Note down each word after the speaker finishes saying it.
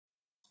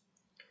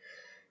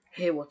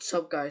Hey, what's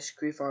up, guys?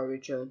 Griffar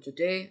Richard. And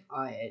today,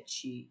 I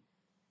actually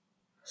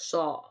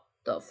saw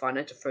the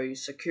Financial Fair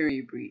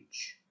security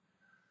breach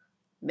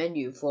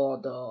menu for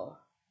the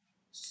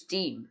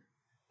Steam,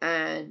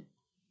 and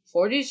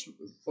for this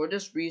for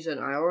this reason,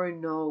 I already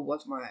know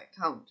what my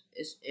account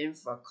is in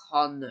for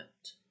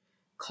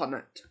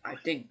Connect, I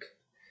think.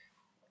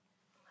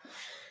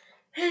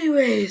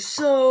 Anyway,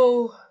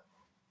 so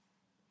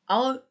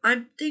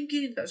I'm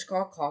thinking that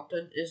Scott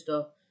Cotton is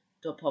the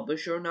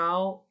publisher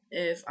now,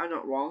 if I'm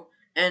not wrong.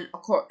 And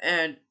of course,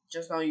 and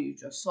just now you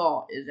just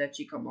saw is that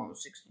she come out on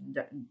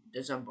 16th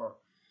December,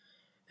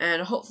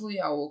 and hopefully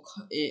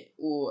it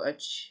will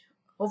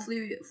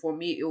hopefully for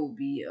me it will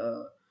be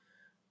uh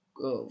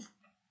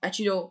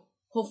actually no,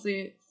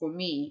 hopefully for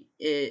me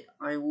it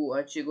I will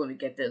actually gonna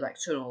get it like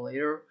sooner or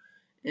later.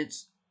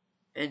 It's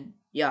and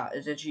yeah,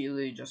 it's actually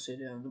really just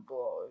sitting on the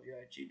ball if you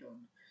actually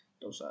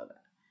don't saw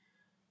that.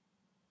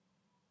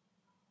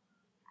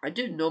 I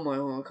didn't know my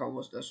own account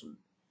was this one.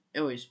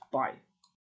 Anyways, bye.